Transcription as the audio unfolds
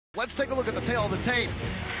Let's take a look at the tail of the tape.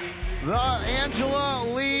 The Angela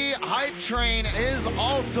Lee hype train is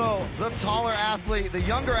also the taller athlete, the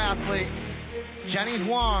younger athlete. Jenny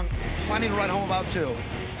Huang, plenty to write home about too.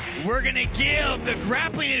 We're gonna give the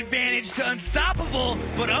grappling advantage to Unstoppable,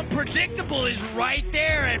 but Unpredictable is right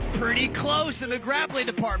there and pretty close in the grappling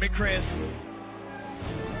department, Chris.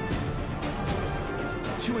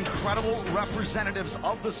 Two incredible representatives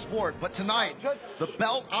of the sport, but tonight, the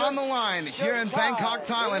belt on the line here in Bangkok,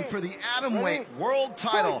 Thailand for the atomweight world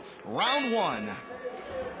title, round one.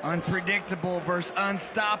 Unpredictable versus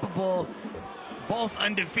Unstoppable, both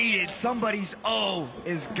undefeated. Somebody's O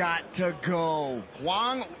is got to go.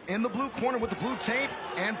 Huang in the blue corner with the blue tape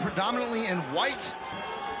and predominantly in white.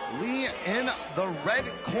 Lee in the red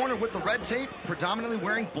corner with the red tape, predominantly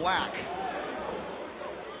wearing black.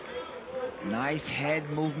 Nice head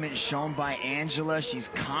movement shown by Angela. She's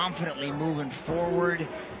confidently moving forward.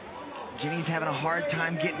 Jenny's having a hard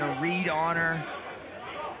time getting a read on her.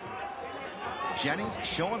 Jenny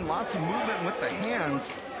showing lots of movement with the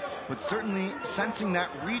hands, but certainly sensing that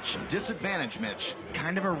reach disadvantage, Mitch.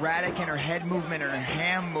 Kind of erratic in her head movement and her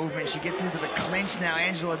hand movement. She gets into the clinch now.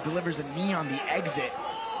 Angela delivers a knee on the exit.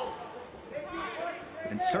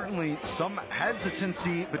 And certainly some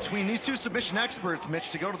hesitancy between these two submission experts, Mitch,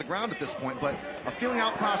 to go to the ground at this point, but a feeling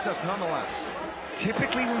out process nonetheless.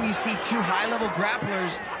 Typically when you see two high-level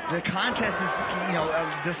grapplers, the contest is,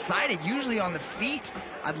 decided usually on the feet.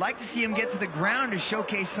 I'd like to see him get to the ground to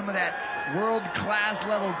showcase some of that world-class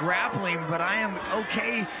level grappling, but I am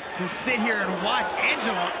okay to sit here and watch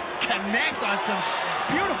Angela connect on some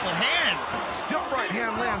beautiful hands. Stiff right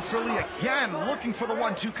hand lands for Lee again, looking for the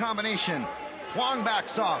 1-2 combination. Huang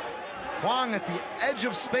backs off. Huang at the edge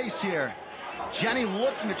of space here. Jenny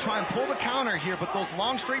looking to try and pull the counter here, but those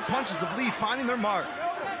long straight punches of Lee finding their mark.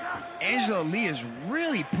 Angela Lee is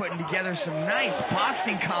really putting together some nice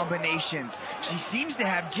boxing combinations. She seems to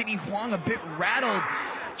have Jenny Huang a bit rattled.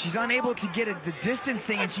 She's unable to get at the distance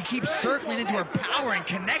thing, and she keeps circling into her power and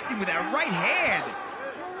connecting with that right hand.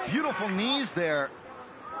 Beautiful knees there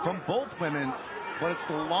from both women, but it's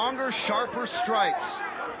the longer, sharper strikes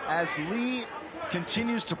as Lee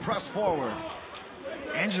continues to press forward.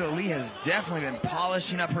 Angela Lee has definitely been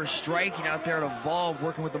polishing up her striking out there at Evolve,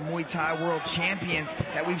 working with the Muay Thai world champions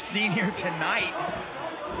that we've seen here tonight.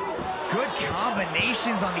 Good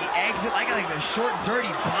combinations on the exit, like the short, dirty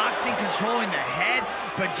boxing, controlling the head.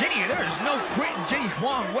 But Jenny, there is no quitting Jenny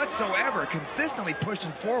Huang whatsoever, consistently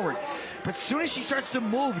pushing forward. But as soon as she starts to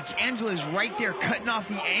move, Angela is right there cutting off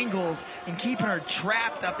the angles and keeping her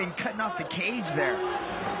trapped up and cutting off the cage there.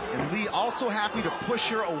 And Lee also happy to push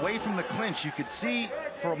her away from the clinch. You could see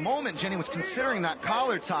for a moment Jenny was considering that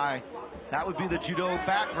collar tie. That would be the judo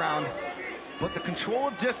background. But the control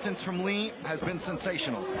of distance from Lee has been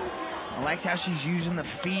sensational. I liked how she's using the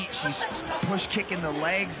feet. She's push kicking the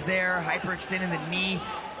legs there, hyperextending the knee.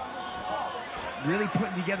 Really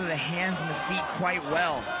putting together the hands and the feet quite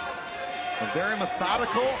well. A very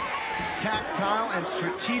methodical, tactile, and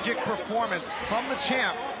strategic performance from the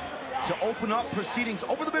champ to open up proceedings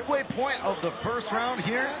over the midway point of the first round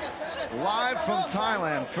here, live from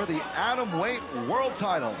Thailand for the atomweight world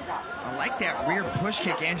title. I like that rear push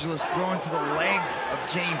kick Angela's throwing to the legs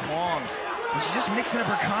of Jenny Huang. And she's just mixing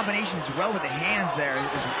up her combinations well with the hands there.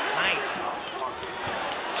 It was nice.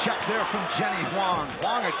 Check there from Jenny Huang.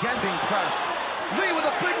 Huang again being pressed. Lee with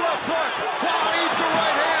a big left hook. Huang eats a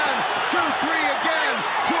right hand. 2-3 again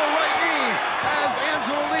to a right knee as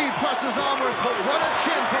Angela Lee presses onwards, but what a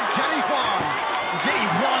chin from Jenny Huang. Jenny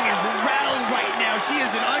Huang is rattled right now. She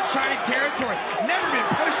is in uncharted territory. Never been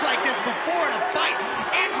pushed like this before in a fight.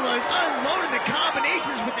 Angela is unloading the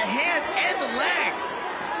combinations with the hands and the legs.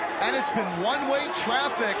 And it's been one-way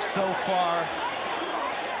traffic so far,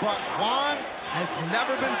 but Huang has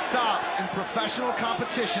never been stopped in professional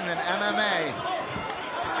competition in MMA.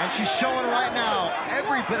 And she's showing right now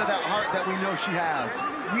every bit of that heart that we know she has.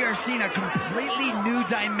 We are seeing a completely new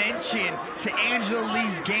dimension to Angela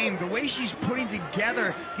Lee's game. The way she's putting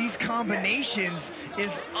together these combinations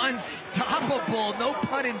is unstoppable, no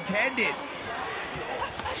pun intended.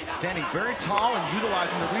 Standing very tall and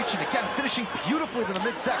utilizing the reach, and again finishing beautifully to the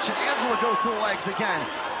midsection. Angela goes to the legs again,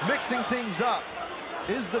 mixing things up.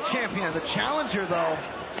 Is the champion. The challenger, though,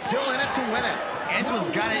 still in it to win it.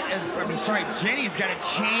 Angela's got to, Jenny's got to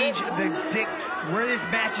change where this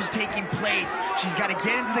match is taking place. She's got to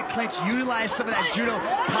get into the clinch, utilize some of that judo,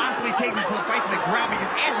 possibly take this to the fight to the ground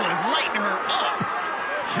because Angela is lighting her up.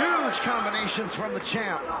 Huge combinations from the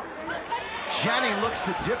champ. Jenny looks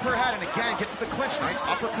to dip her head and again get to the clinch. Nice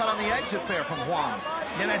uppercut on the exit there from Huang.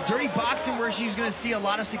 Yeah, that dirty boxing where she's going to see a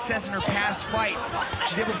lot of success in her past fights.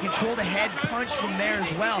 She's able to control the head punch from there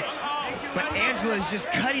as well. But Angela is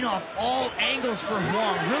just cutting off all angles for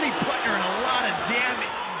Huang, really putting her in a lot of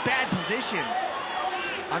bad positions.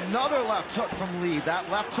 Another left hook from Lee. That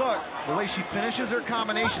left hook, the way she finishes her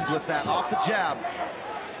combinations with that off the jab.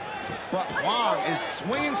 But Huang is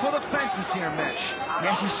swinging for the fences here, Mitch.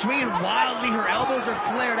 Yeah, she's swinging wildly. Her elbows are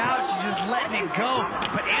flared out. She's just letting it go.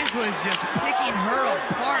 But Angela is just picking her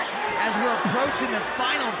apart as we're approaching the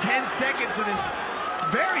final 10 seconds of this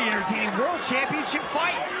very entertaining World Championship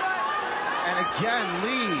fight. And again,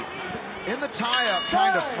 Lee in the tie-up,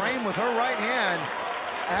 trying to frame with her right hand,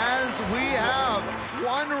 as we have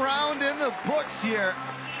one round in the books here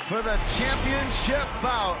for the championship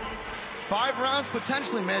bout. 5 rounds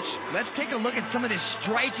potentially, Mitch. Let's take a look at some of this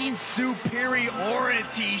striking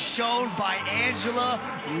superiority shown by Angela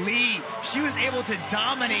Lee. She was able to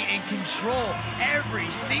dominate and control every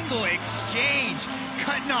single exchange,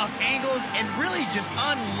 cutting off angles and really just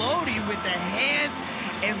unloading with the hands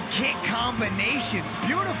and kick combinations.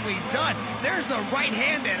 Beautifully done. There's the right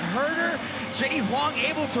hand that hurt her. Jenny Huang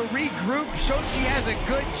able to regroup, showed she has a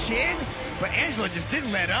good chin, but Angela just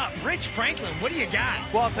didn't let up. Rich Franklin, what do you got?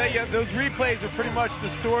 Well, I'll tell you, those replays are pretty much the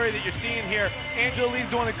story that you're seeing here. Angela Lee's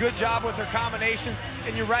doing a good job with her combinations,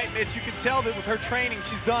 and you're right, Mitch, you can tell that with her training,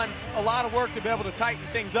 she's done a lot of work to be able to tighten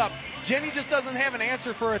things up. Jenny just doesn't have an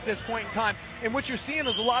answer for her at this point in time. And what you're seeing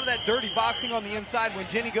is a lot of that dirty boxing on the inside. When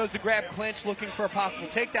Jenny goes to grab clinch, looking for a possible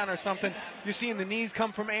takedown or something, you're seeing the knees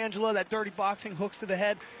come from Angela, that dirty boxing, hooks to the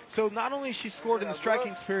head. So not only she scored in the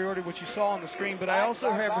striking superiority, which you saw on the screen, but I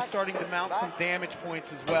also have her starting to mount some damage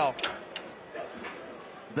points as well.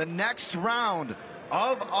 The next round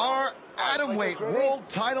of our atomweight world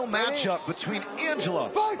title matchup between Angela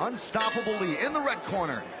Unstoppable Lee in the red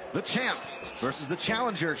corner, the champ, versus the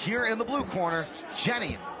challenger here in the blue corner,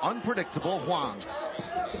 Jenny Unpredictable Huang.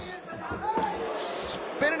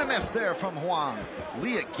 Spin and a miss there from Huang.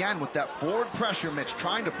 Lee again with that forward pressure, Mitch,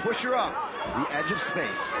 trying to push her up the edge of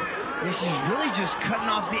space. Yeah, she's really just cutting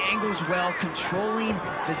off the angles well, controlling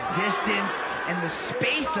the distance and the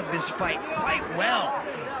space of this fight quite well.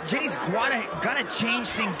 Jenny's gotta change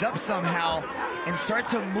things up somehow and start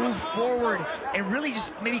to move forward and really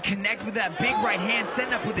just maybe connect with that big right hand,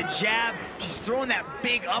 setting up with a jab. She's throwing that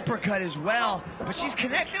big uppercut as well, but she's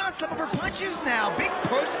connecting on some of her punches now. Big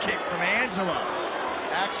post kick from Angela.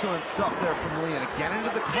 Excellent stuff there from Lee, and again into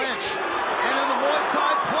the clinch and in the Muay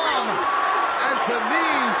Thai plum as the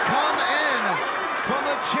knees come in from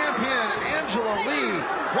the champion Angela Lee.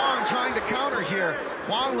 Huang trying to counter here.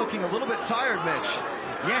 Huang looking a little bit tired, Mitch.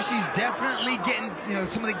 Yeah, she's definitely getting,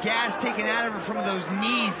 some of the gas taken out of her from those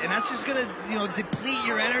knees, and that's just gonna, deplete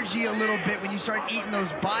your energy a little bit when you start eating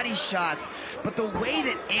those body shots. But the way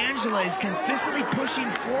that Angela is consistently pushing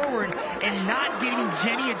forward and not giving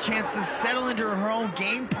Jenny a chance to settle into her own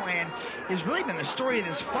game plan has really been the story of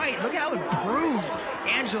this fight. Look at how improved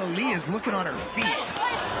Angela Lee is looking on her feet.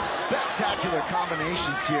 Spectacular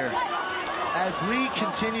combinations here as Lee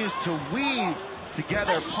continues to weave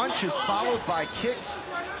together punches followed by kicks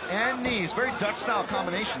and knees. Very Dutch-style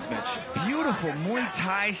combinations, Mitch. Beautiful Muay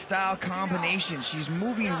Thai-style combination. She's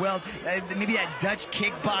moving well. Maybe that Dutch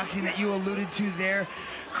kickboxing that you alluded to there,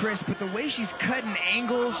 Chris, but the way she's cutting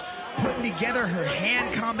angles, putting together her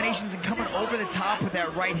hand combinations and coming over the top with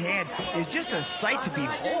that right hand is just a sight to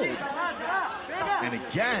behold. And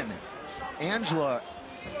again, Angela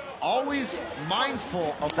always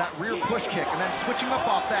mindful of that rear push kick and then switching up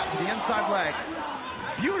off that to the inside leg.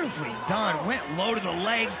 Beautifully done. Went low to the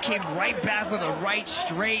legs, came right back with a right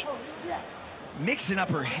straight, mixing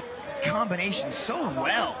up her combination so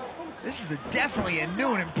well. This is definitely a new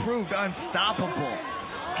and improved Unstoppable.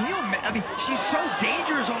 Can you imagine? I mean, she's so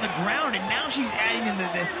dangerous on the ground, and now she's adding into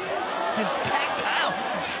this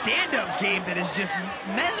tactile stand-up game that is just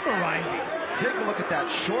mesmerizing. Take a look at that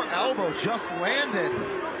short elbow just landed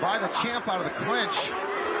by the champ out of the clinch.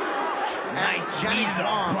 Nice knee to the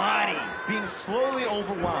body. Being slowly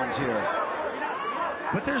overwhelmed here.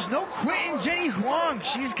 But there's no quitting Jenny Huang.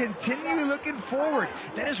 She's continually looking forward.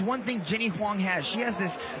 That is one thing Jenny Huang has. She has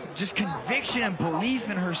this just conviction and belief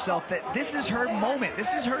in herself that this is her moment.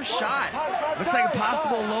 This is her shot. Looks like a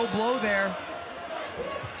possible low blow there.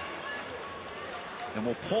 And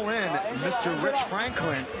we'll pull in Mr. Rich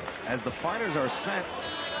Franklin as the fighters are sent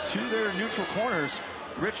to their neutral corners.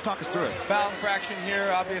 Rich, talk us through it. Foul infraction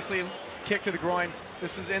here, obviously, kick to the groin.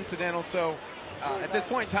 This is incidental, so at this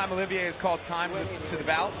point in time, Olivier has called time to the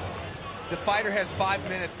bout. The fighter has 5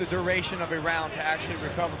 minutes, the duration of a round, to actually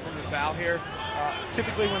recover from the foul here.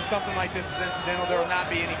 Typically, when something like this is incidental, there will not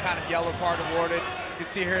be any kind of yellow card awarded. can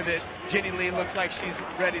see here that Jenny Lee looks like she's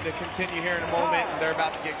ready to continue here in a moment, and they're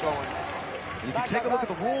about to get going. You can take a look at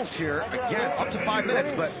the rules here. Again, up to 5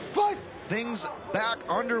 minutes, but things back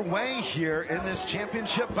underway here in this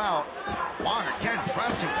championship bout. Huang again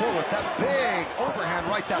pressing forward. That big overhand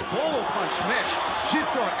right, that bolo punch, Mitch. She's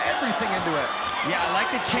throwing everything into it. Yeah, I like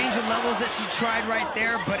the change in levels that she tried right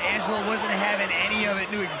there, but Angela wasn't having any of it,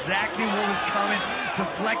 knew exactly what was coming,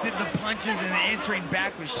 deflected the punches, and answering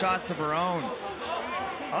back with shots of her own.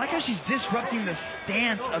 I like how she's disrupting the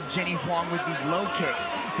stance of Jenny Huang with these low kicks.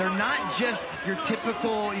 They're not just your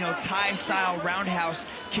typical, Thai-style roundhouse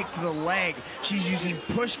kick to the leg. She's using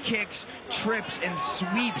push kicks, trips, and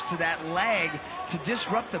sweeps to that leg to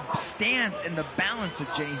disrupt the stance and the balance of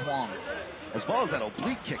Jenny Huang. As well as that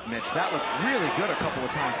oblique kick, Mitch. That looked really good a couple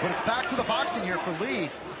of times, but it's back to the boxing here for Lee.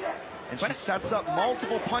 And she sets up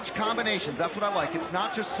multiple punch combinations. That's what I like. It's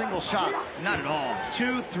not just single shots. Not at all.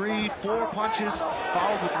 2, 3, 4 punches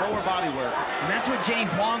followed with lower body work. And that's what Jenny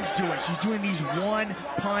Huang's doing. She's doing these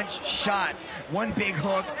one-punch shots. One big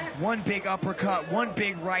hook, one big uppercut, one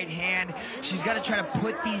big right hand. She's got to try to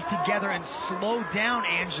put these together and slow down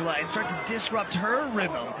Angela and start to disrupt her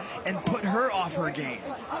rhythm and put her off her game.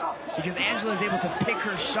 Because Angela is able to pick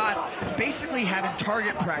her shots, basically having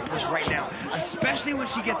target practice right now, especially when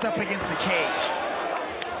she gets up against the cage.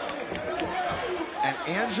 And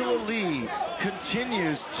Angela Lee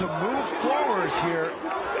continues to move forward here.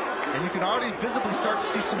 And you can already visibly start to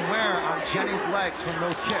see some wear on Jenny's legs from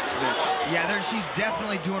those kicks, Mitch. Yeah, she's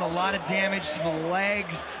definitely doing a lot of damage to the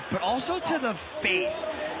legs, but also to the face.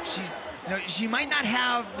 She might not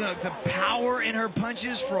have the power in her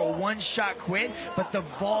punches for a one-shot quit, but the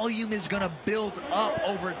volume is going to build up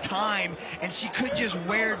over time, and she could just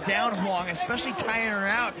wear down Huang, especially tying her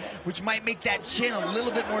out, which might make that chin a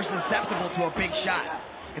little bit more susceptible to a big shot.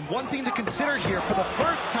 And one thing to consider here, for the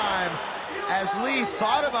first time, as Lee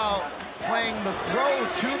thought about playing the throw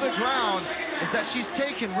to the ground, is that she's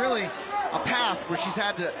taken really a path where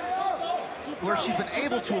she's been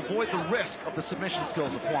able to avoid the risk of the submission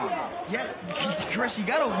skills of Huang. Yeah, Chris, you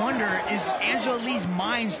gotta wonder, is Angela Lee's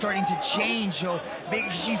mind starting to change? So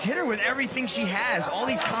she's hit her with everything she has, all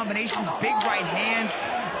these combinations, big right hands,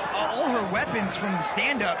 all her weapons from the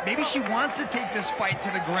stand-up. Maybe she wants to take this fight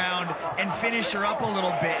to the ground and finish her up a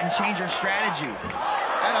little bit and change her strategy.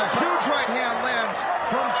 And a huge right hand lands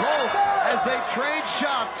from both as they trade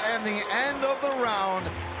shots, and the end of the round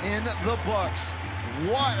in the books.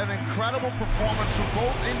 What an incredible performance from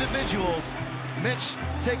both individuals. Mitch,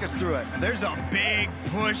 take us through it. There's a big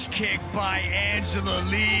push kick by Angela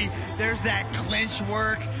Lee. There's that clinch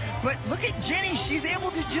work. But look at Jenny. She's able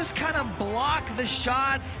to just kind of block the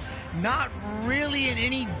shots, not really in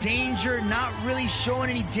any danger, not really showing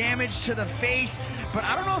any damage to the face. But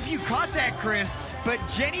I don't know if you caught that, Chris, but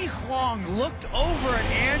Jenny Huang looked over at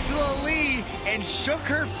Angela Lee and shook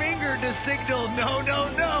her finger to signal, no, no,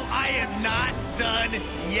 no, I am not done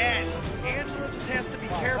yet. Angela just has to be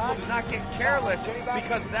careful to not get careless,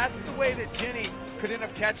 because that's the way that Jenny could end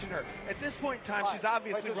up catching her. At this point in time, she's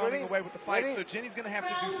obviously running away with the fight, so Jenny's going to have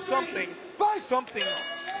to do something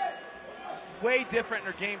way different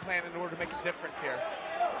in her game plan in order to make a difference here.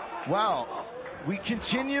 Well, we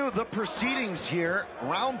continue the proceedings here.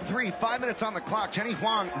 Round 3, 5 minutes on the clock. Jenny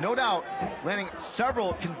Huang, no doubt, landing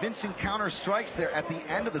several convincing counter strikes there at the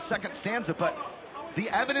end of the second stanza, but the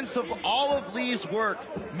evidence of all of Lee's work,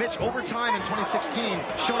 Mitch, over time in 2016,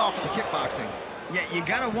 showed off with the kickboxing. Yeah, you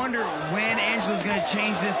gotta wonder when Angela's gonna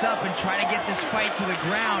change this up and try to get this fight to the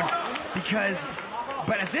ground,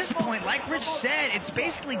 but at this point, like Rich said, it's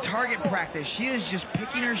basically target practice. She is just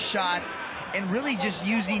picking her shots and really just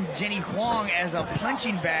using Jenny Huang as a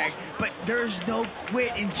punching bag, but there's no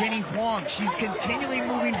quit in Jenny Huang. She's continually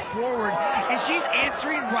moving forward, and she's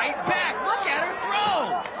answering right back. Look at her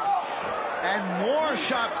throw! And more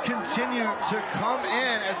shots continue to come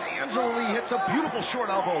in as Angela Lee hits a beautiful short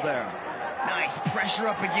elbow there. Nice pressure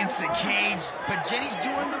up against the cage, but Jenny's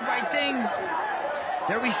doing the right thing.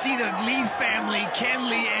 There we see the Lee family, Ken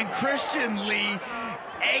Lee and Christian Lee,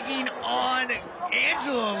 egging on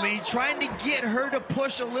Angela Lee, trying to get her to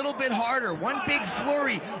push a little bit harder. One big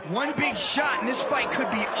flurry, one big shot, and this fight could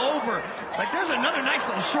be over. But there's another nice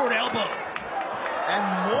little short elbow.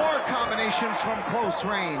 And more combinations from close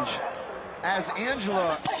range as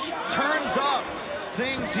Angela turns up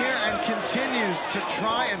things here and continues to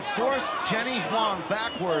try and force Jenny Huang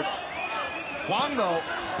backwards. Huang, though,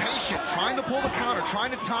 patient, trying to pull the counter,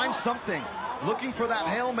 trying to time something, looking for that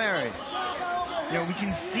Hail Mary. You know, we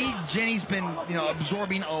can see Jenny's been,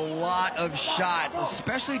 absorbing a lot of shots,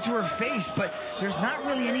 especially to her face, but there's not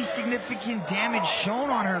really any significant damage shown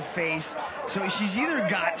on her face. So she's either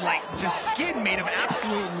got, like, just skin made of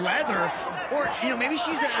absolute leather, or, maybe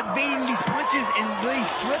she's evading these punches and really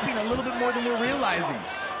slipping a little bit more than we're realizing.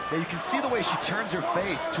 Yeah, you can see the way she turns her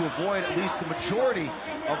face to avoid at least the majority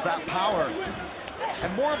of that power.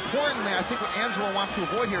 And more importantly, I think what Angela wants to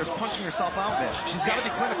avoid here is punching herself out, Mitch. She's got to be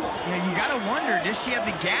clinical. Yeah, you got to wonder, does she have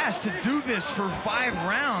the gas to do this for 5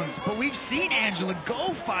 rounds? But we've seen Angela go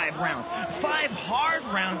 5 rounds, 5 hard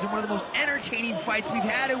rounds in one of the most entertaining fights we've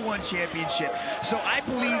had in one championship. So I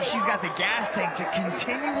believe she's got the gas tank to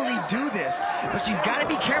continually do this, but she's got to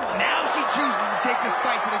be careful. Now she chooses to take this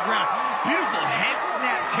fight to the ground. Beautiful head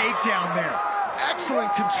snap takedown there. Excellent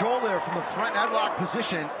control there from the front headlock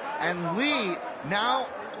position. And Lee, now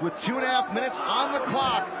with 2.5 minutes on the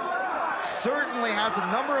clock, certainly has a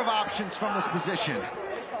number of options from this position.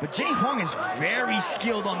 But Jenny Huang is very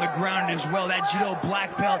skilled on the ground as well. That judo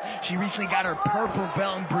black belt. She recently got her purple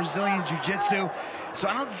belt in Brazilian Jiu-Jitsu. So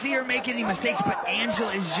I don't see her making any mistakes, but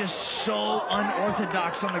Angela is just so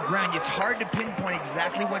unorthodox on the ground. It's hard to pinpoint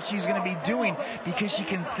exactly what she's going to be doing because she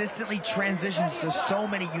consistently transitions to so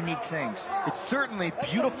many unique things. It's certainly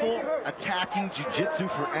beautiful attacking Jiu-Jitsu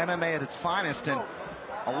for MMA at its finest, and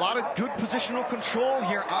a lot of good positional control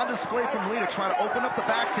here on display from Lee to try to open up the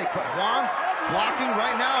back take, but Huang blocking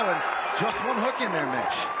right now, and just one hook in there,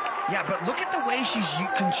 Mitch. Yeah, but look at the way she's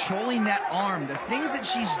controlling that arm, the things that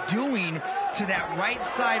she's doing to that right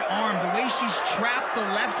side arm, the way she's trapped the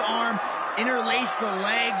left arm, interlaced the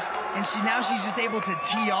legs, and now she's just able to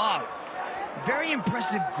tee off. Very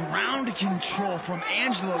impressive ground control from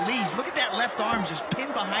Angela Lee. Look at that left arm just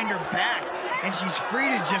pinned behind her back, and she's free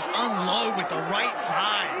to just unload with the right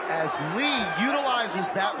side. As Lee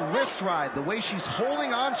utilizes that wrist ride, the way she's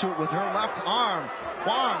holding onto it with her left arm,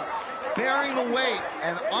 Huang bearing the weight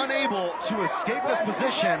and unable to escape this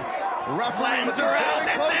position. Referee Flattens her out.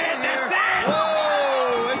 That's it. That's it.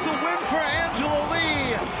 Whoa! It's a win for Angela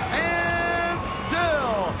Lee, and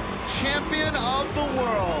still champion of the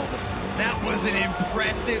world. That was an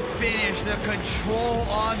impressive finish. The control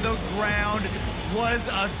on the ground was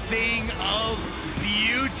a thing of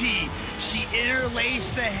beauty. She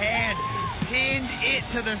interlaced the hand, pinned it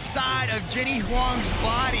to the side of Jenny Huang's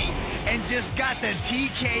body, and just got the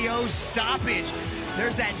TKO stoppage.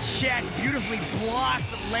 There's that check, beautifully blocked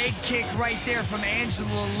leg kick right there from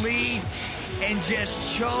Angela Lee, and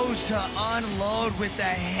just chose to unload with the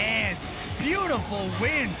hands. Beautiful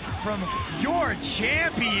win from your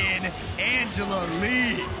champion, Angela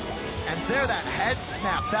Lee. And there, that head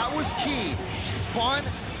snap, that was key. Spun,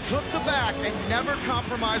 took the back, and never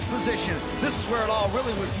compromised position. This is where it all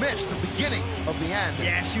really was, Mitch, the beginning of the end.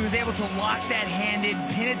 Yeah, she was able to lock that hand in,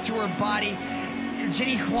 pin it to her body.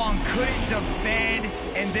 Jenny Huang couldn't defend,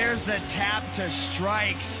 and there's the tap to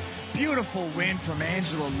strikes. Beautiful win from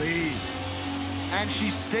Angela Lee. And she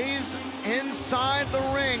stays inside the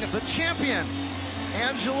ring. The champion,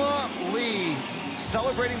 Angela Lee,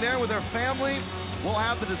 celebrating there with her family. We'll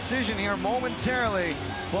have the decision here momentarily,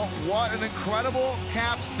 but what an incredible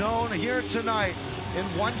capstone here tonight in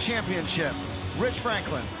one championship. Rich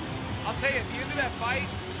Franklin. I'll tell you, at the end of that fight,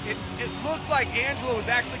 it looked like Angela was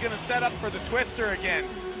actually going to set up for the twister again.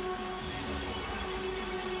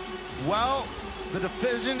 Well, the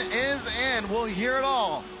decision is in. We'll hear it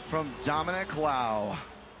all from Dominic Lau.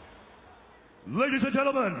 Ladies and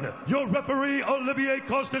gentlemen, your referee, Olivier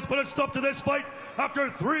Costas, put a stop to this fight after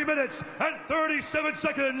 3 minutes and 37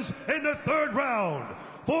 seconds in the 3rd round.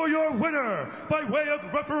 For your winner, by way of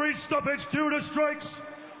referee stoppage due to strikes,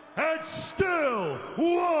 and still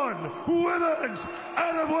one women's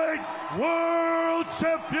atomweight world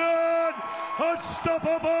champion,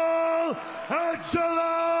 unstoppable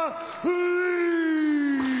Angela Lee.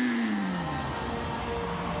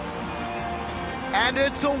 And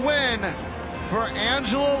it's a win for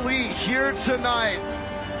Angela Lee here tonight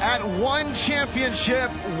at One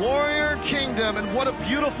Championship Warrior Kingdom. And what a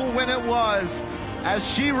beautiful win it was, as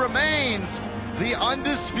she remains the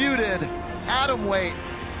undisputed atomweight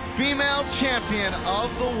female champion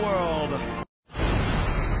of the world.